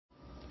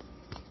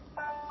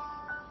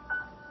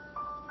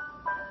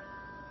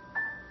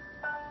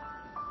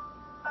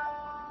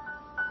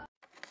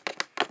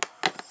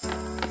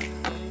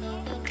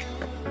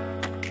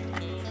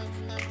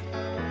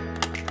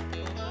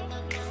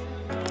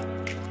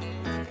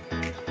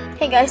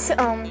Hey guys,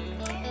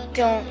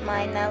 don't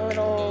mind that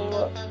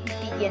little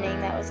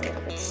beginning. That was a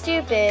little bit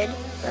stupid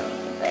for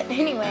me, but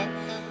anyway.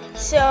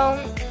 So,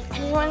 I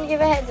just wanted to give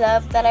a heads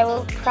up that I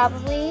will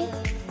probably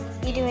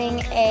be doing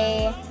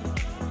a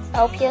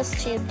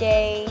LPS Tube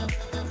Day.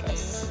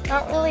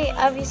 Not really,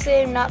 obviously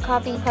I'm not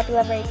copying Puppy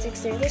Lover 86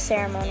 through the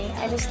ceremony.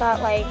 I just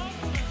thought, like,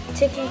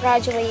 to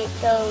congratulate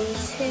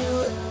those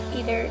who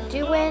either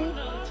do win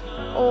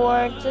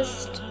or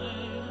just,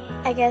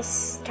 I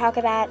guess, talk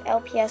about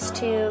LPS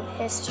Tube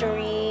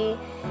history,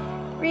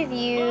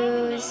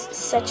 reviews,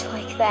 such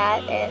like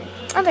that, and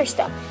other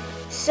stuff.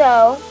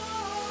 So,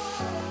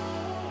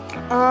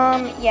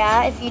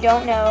 yeah, if you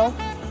don't know,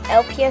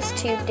 LPS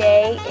Tube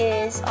Day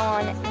is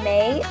on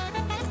May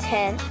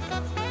 10th.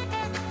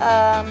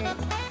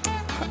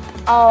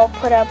 I'll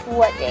put up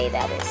what day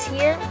that is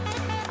here.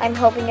 I'm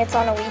hoping it's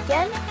on a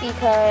weekend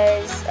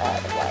because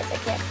otherwise I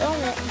can't film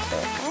it until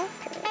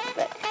after.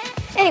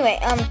 But anyway,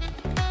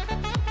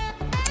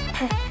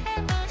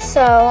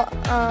 so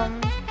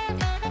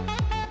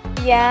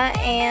yeah,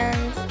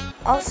 and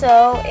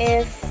also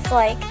if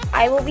like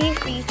I will be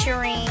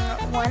featuring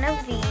one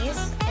of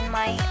these in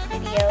my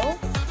video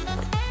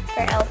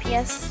for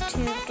LPS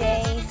Tube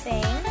Day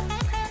thing.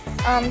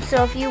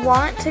 So if you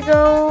want to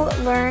go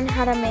learn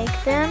how to make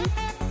them,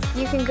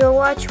 you can go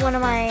watch one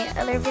of my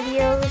other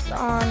videos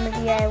on the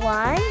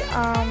DIY,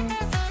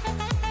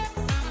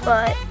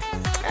 but,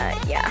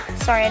 yeah,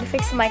 sorry, I had to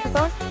fix the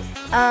microphone,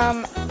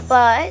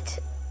 but,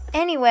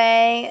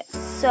 anyway,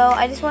 so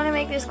I just want to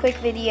make this quick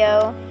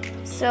video,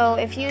 so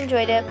if you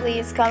enjoyed it,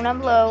 please comment down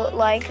below,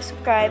 like,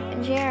 subscribe,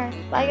 and share.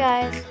 Bye,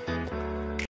 guys.